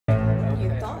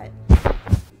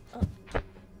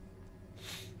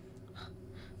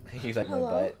He's like, Hello?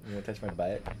 my butt. You wanna touch my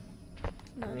butt?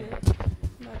 No, dude.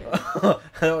 No, dude.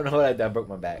 I don't know what I did. I broke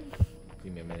my back.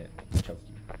 Give me a minute. Choke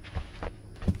you.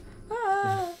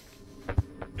 Ah,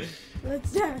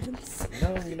 let's dance.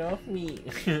 No, you know me.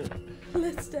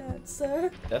 Let's dance,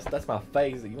 sir. That's my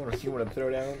face. You wanna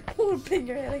throw down? I want to pin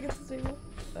your head against the table.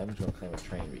 I'm just gonna climb a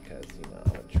train because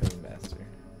I'm a train master.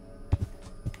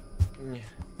 Yeah.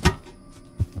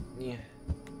 Yeah.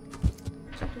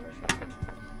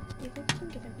 You think you can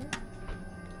get in here?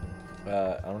 I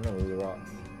don't know. Those are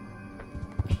rocks.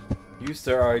 You,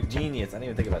 sir, are a genius. I didn't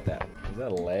even think about that. Is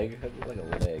that a leg? That looks like a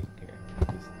leg. Here.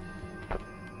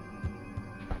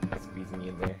 Just squeeze me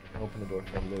in there. Open the door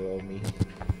for little old me.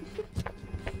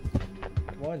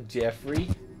 Come on, Jeffrey.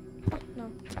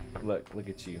 No. Look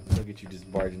at you. Look at you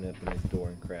just barging up in this door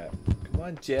and crap. Come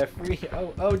on, Jeffrey.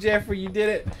 Oh, Jeffrey, you did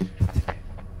it.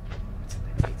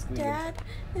 Dad,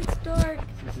 it's dark.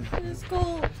 It's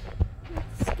cold.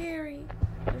 It's scary.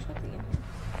 There's nothing in here.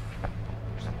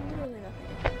 There's literally nothing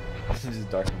in here. This is just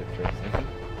dark and depressing.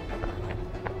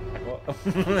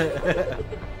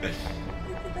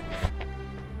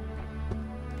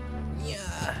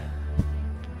 Yeah.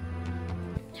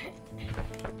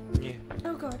 Yeah.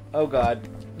 Oh god. Oh god.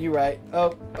 You right.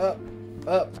 Oh.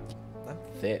 I'm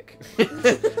thick.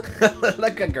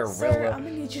 Like a gorilla. Sir, I'm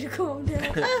gonna need you to calm down.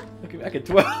 Look at me. I can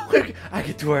twerk. I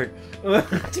can twerk.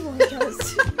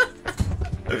 Demonetized.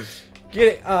 Get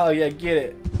it. Oh yeah, get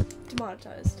it.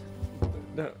 Demonetized.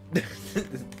 No. It's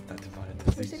not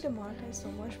demonetized. We say demonetized so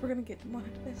much, we're gonna get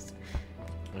demonetized.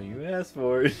 Well, you asked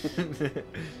for it.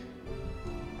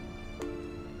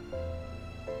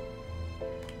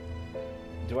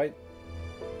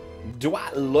 Do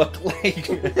I look like?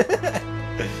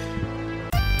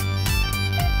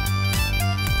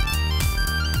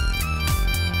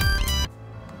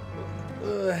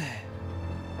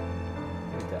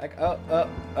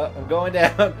 I'm going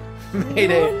down.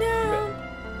 Mayday. Going down.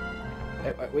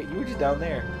 Wait, you were just down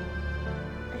there.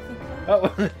 I think so.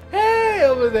 Oh, hey,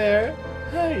 over there.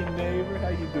 Hey, neighbor, how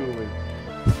you doing?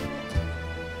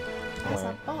 That's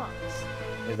a box.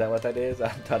 Is that what that is? I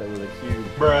thought it was a cube.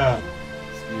 Bruh.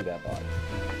 Screw that box.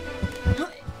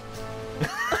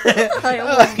 I Oh,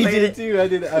 almost you made did it. it too. I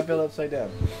did it. I fell upside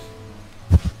down.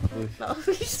 No,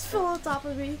 you just fell on top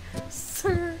of me.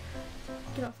 Sir,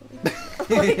 get off of me.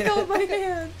 Let go of my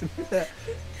hand.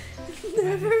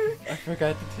 Never, I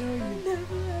forgot to tell you.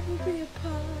 never ever be a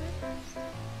pie.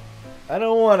 I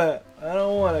don't wanna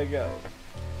go.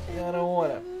 I don't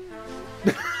wanna.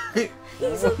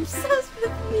 He's obsessed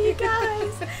with me,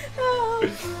 guys. Oh.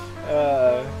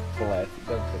 Bless.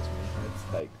 Don't touch me. It's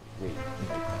like, wait.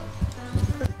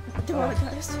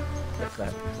 Demonetized.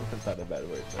 That's not a bad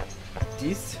word. But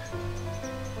this.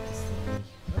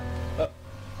 Oh.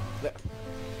 No.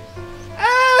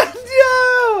 Ah,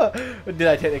 no! Did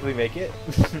I technically make it?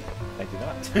 I did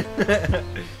not.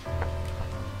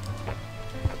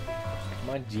 Come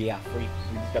on, Jeffrey.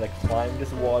 We just gotta climb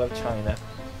this wall of China.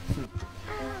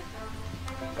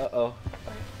 Uh-oh.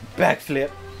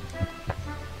 Backflip.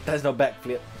 There's no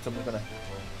backflip, so I'm gonna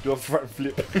do a front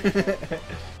flip.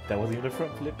 That wasn't even a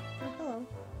front flip. Hello.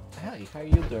 Hi, how are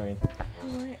you doing?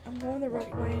 Alright, I'm going the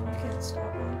right way and you can't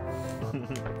stop me.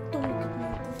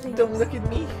 Don't look at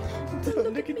me.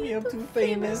 Don't look at me, I'm too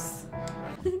famous.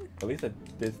 At least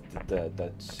the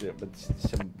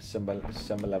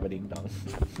shamalabading dong.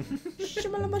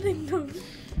 Shimalamading-dong.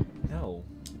 No,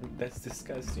 that's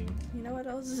disgusting. You know what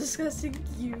else is disgusting?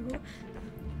 You.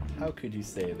 How could you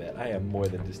say that? I am more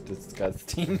than just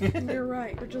disgusting. You're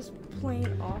right, you're just plain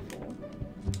awful.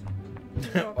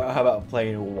 Well, how about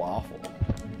plain waffle?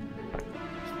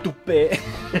 Stupid.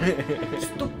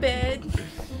 Stupid.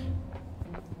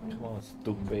 Come on, I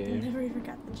stupid. never even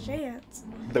got the chance.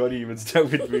 Don't even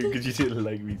start with me because you didn't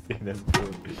like me saying that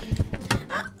before.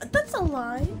 That's a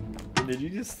lie. Did you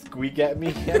just squeak at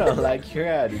me? I don't like your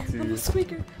I'm a attitude.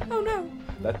 squeaker. Oh no.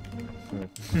 That.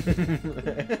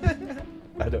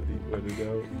 I don't even want to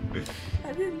know.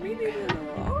 I didn't mean it in the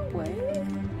wrong way. You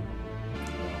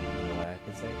know what I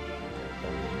can say?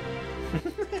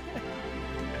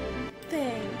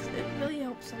 Thanks. It really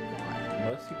helps a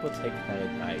lot. Most people take my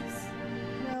advice.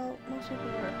 Well, most people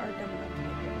are dumb enough to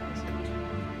take your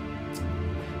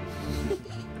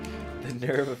advice. The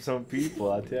nerve of some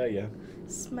people, I'll tell you.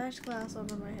 Smash glass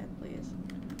over my head, please.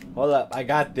 Hold up, I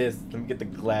got this. Let me get the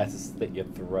glass to slit your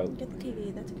throat. Get the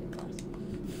TV. That's a good glass.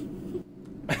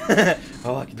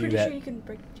 Oh, I can do Pretty that. sure you can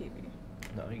break the TV.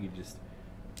 No, you can just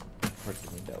break the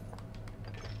window.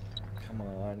 Come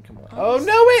on, come on. Oh, Oh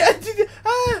no, wait!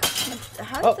 Ah!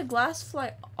 How did the glass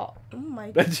fly? Oh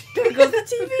my! There There goes the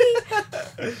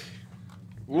TV.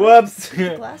 Whoops!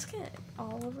 Glass can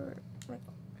all over. Like,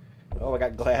 Oh, I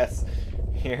got glass.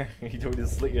 Here, you told me to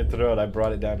slit your throat. I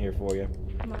brought it down here for you.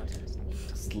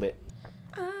 Slit.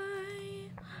 I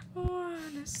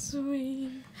wanna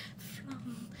swing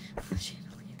from the chandelier.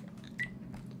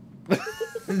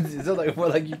 It sounds like more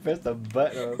like you pressed a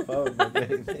button on a phone than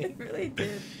anything. It really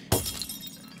did.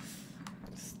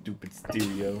 Stupid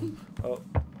stereo. Oh.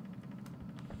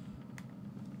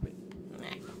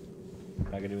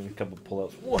 I gotta do a couple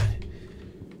pull-ups. 1,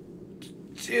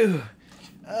 2.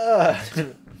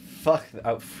 Fuck.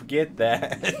 Oh, forget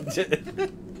that.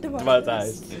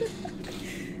 Demonetized.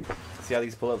 See how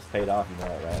these pull-ups paid off? You know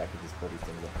that, right? I could just pull these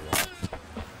things up a lot.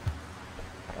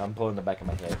 I'm pulling the back of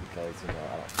my head because, you know,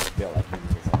 I don't feel like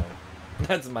moving this on.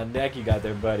 That's my neck you got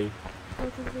there, buddy.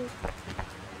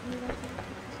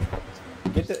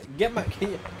 Can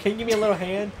you give me a little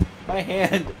hand? My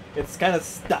hand, it's kind of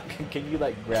stuck. Can you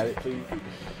like grab it, please?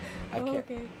 I can't.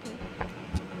 Okay.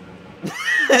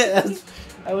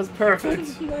 That was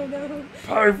perfect. I know.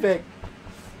 Perfect.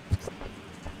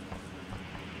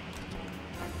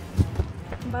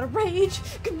 I'm about to rage.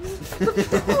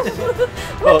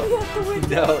 Oh,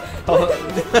 no. Oh,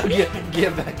 no.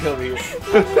 Get back over here.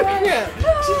 Yeah.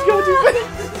 She's going too fast.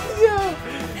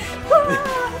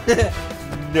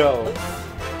 No. No.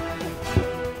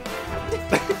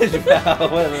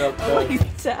 Oh, you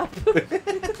tap.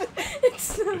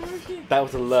 It's not working. That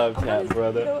was a love tap,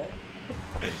 brother.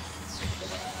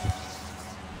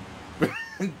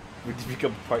 Would you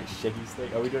become part shaky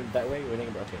snake? Are we doing it that way? We're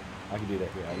thinking about, okay, I can do that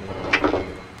here.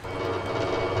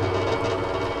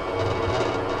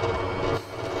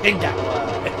 Big that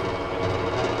one.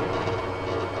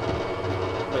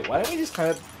 Wait, why don't we just kind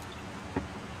of...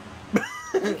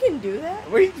 You can do that?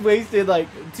 We wasted like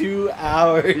 2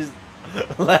 hours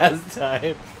last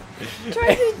time.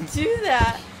 Trying to do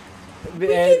that. We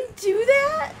can do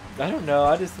that? I don't know.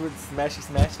 I just would smashy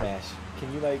smash smash.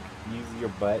 Can you like use your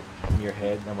butt, your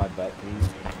head on my butt, please?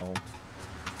 Oh,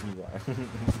 you are.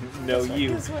 No, Guess you.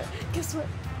 Guess what? Guess what?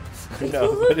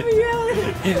 No, put it down.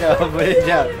 No, put it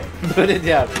down. Put it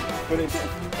down. Put it.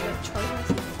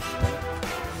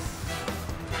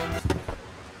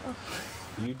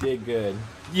 You did good.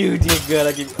 You did good.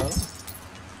 I give you. Oh.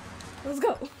 Let's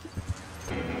go.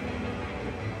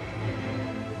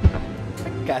 I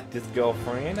got this,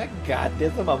 girlfriend. I got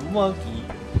this. I'm a monkey.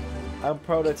 I'm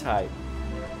prototype.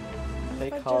 They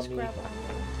call me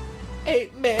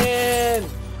 8-Man.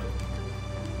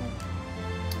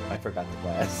 I forgot the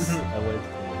class. I went to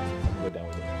go down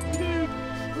with it.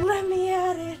 Let me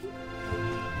at it.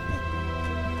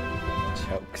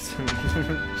 Chokes.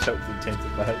 Chokes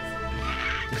intensifies.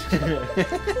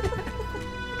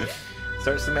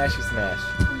 Start smashy smash.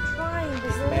 I'm trying,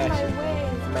 but you're in my way.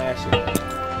 Smash it.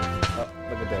 Oh,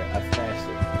 look at that. I smashed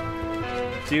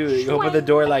it. Dude, you open the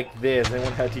door like this.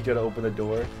 Anyone had to teach you how to open the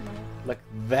door? Like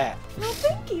that. No,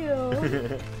 thank you.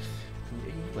 You're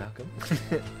welcome.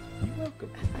 You're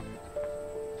welcome.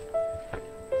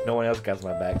 No one else got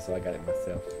my back, so I got it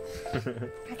myself. I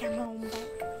got my own back.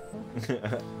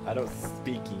 I don't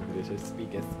speak English. I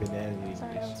speak as banana English.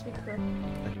 Sorry, I don't speak her. I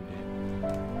do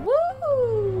that.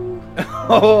 Woo!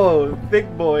 Oh, thick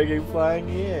boy came flying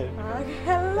in.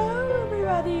 Hello,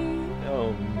 everybody.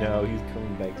 Oh no, he's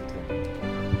coming back to town.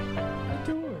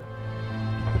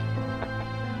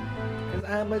 Cause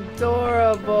I'm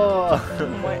adorable.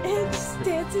 It's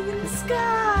dancing in the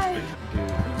sky. Dude,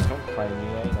 don't find me.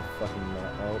 I ain't a fucking man.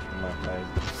 Oh, my face.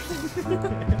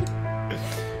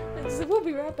 So we'll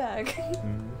be right back.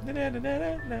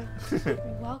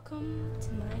 Welcome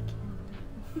to my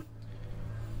kingdom.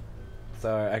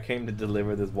 Sorry, I came to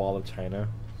deliver this wall of China.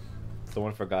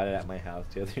 Someone forgot it at my house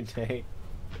the other day.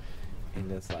 And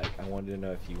it's like, I wanted to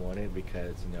know if you want it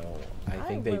because, you know, I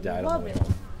think they died on the way.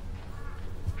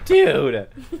 Dude!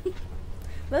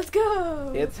 Let's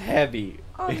go! It's heavy.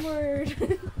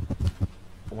 Onward.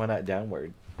 Why not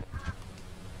downward?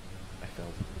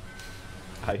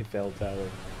 I fell tower.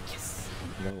 Yes.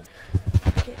 No.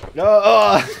 Okay. No!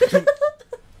 Oh!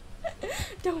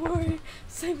 Don't worry.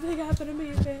 Same thing happened to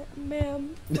me,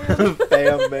 ma'am.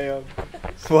 Bam, bam.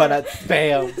 Why not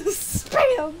spam?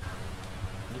 Spam!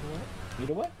 You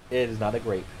know what? It is not a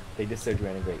grape. They did surgery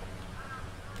on a grape.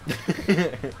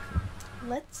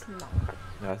 Let's not.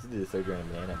 No, I did surgery on a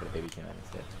banana, but a baby came out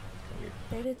instead. Weird.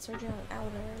 They did surgery on aloe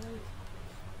vera.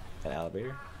 An aloe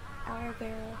vera? Aloe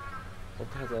vera. What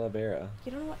the hell's aloe vera?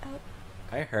 You don't know what aloe...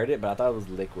 I heard it, but I thought it was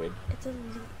liquid.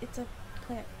 It's a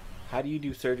plant. How do you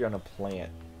do surgery on a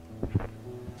plant?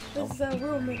 This is a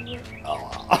room in here.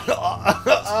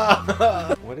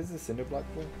 What is the cinder block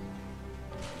for?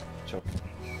 Choke.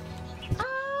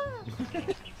 Ah!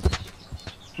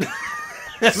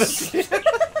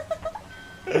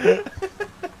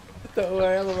 Don't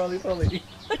worry, I'm a roly-poly.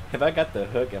 If I got the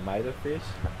hook, am I the fish?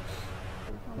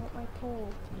 I want my pole.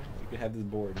 You can have this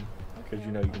board. Because Okay,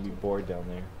 you know you can be bored down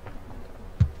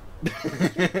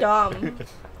there. Dumb.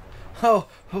 Oh,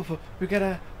 we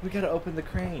gotta open the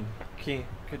crane. Okay,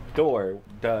 door.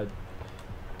 Shut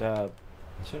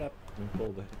up and pull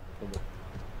it. What?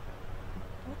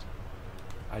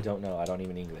 I don't know. I don't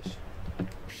even English.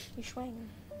 You swing.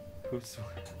 Who's swing?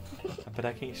 But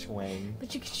I can't swing.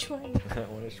 But you can swing. I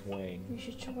want to swing. You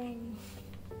should swing.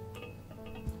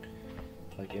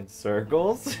 Like in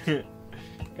circles.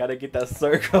 Gotta get that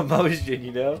circle motion,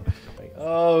 you know? Like,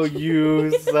 oh,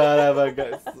 you son of a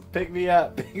gun. Pick me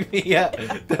up. Pick me up.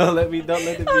 Don't let it be.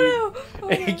 Oh, no.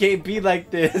 It can't be like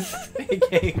this. It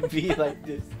can't be like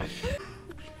this.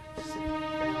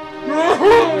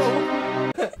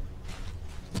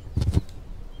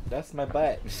 That's my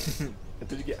butt.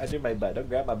 I do my butt. Don't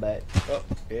grab my butt. Oh,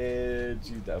 and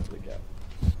she's down for the count.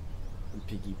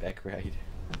 Piggyback ride.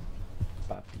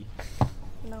 Poppy.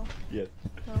 No. Yes.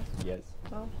 No. Yes.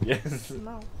 No. Yes.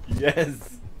 No.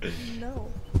 Yes. No.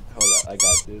 Hold on, I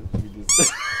got this. Let me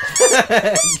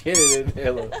just get it in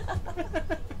there. Look.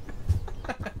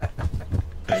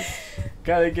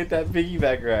 Gotta get that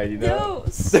piggyback ride, you know? No,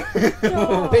 stop.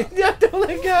 Wait, no, don't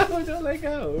let go. Don't let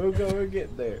go. We're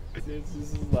getting there. This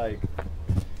is like.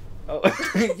 Oh,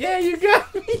 yeah, you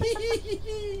got me.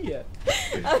 Yeah.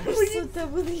 I'm so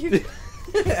done with you.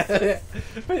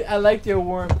 But I liked your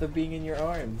warmth of being in your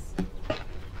arms.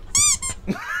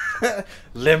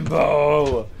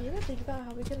 Limbo. You ever think about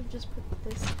how we could have just put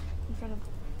this in front of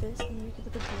this and then we could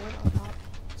put the board on top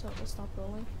so it will stop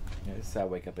rolling? Yeah, this is how I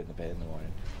wake up in the bed in the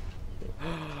morning.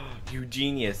 You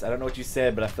genius. I don't know what you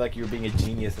said, but I feel like you were being a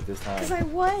genius at this time. Because I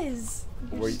was.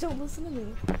 You Were just don't listen to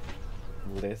me.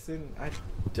 Listen? I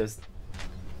just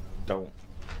don't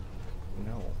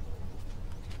know.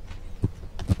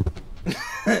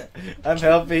 I'm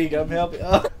helping. I'm helping.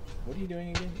 Oh. What are you doing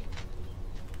again?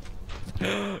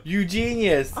 You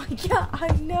genius! Yeah, I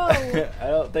know. I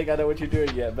don't think I know what you're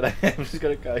doing yet, but I'm just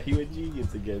gonna call you a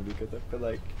genius again because I feel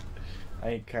like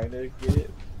I kind of get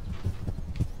it.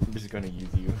 I'm just gonna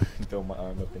use you and throw my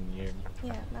arm up in the air.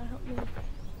 Yeah, now help me.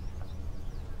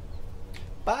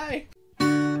 Bye! I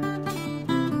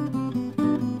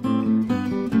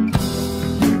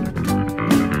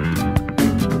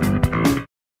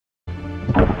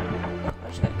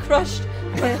just got crushed.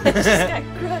 I just got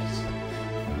crushed.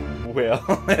 Well,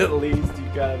 at least you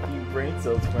got a few brain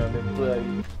cells from it,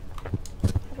 bloody.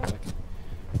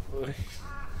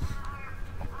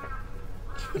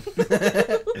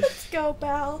 Let's go,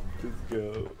 pal. Let's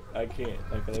go. I can't.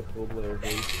 I gotta pull the lever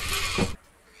face.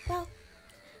 Well,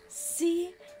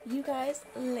 see you guys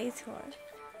later.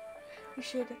 You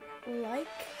should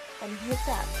like and hit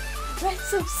that red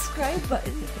subscribe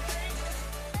button.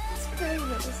 It's very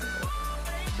noticeable.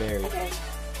 Very. Okay,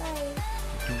 bye.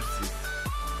 Deuces.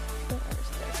 Don't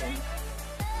understand.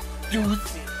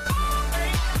 Deuces.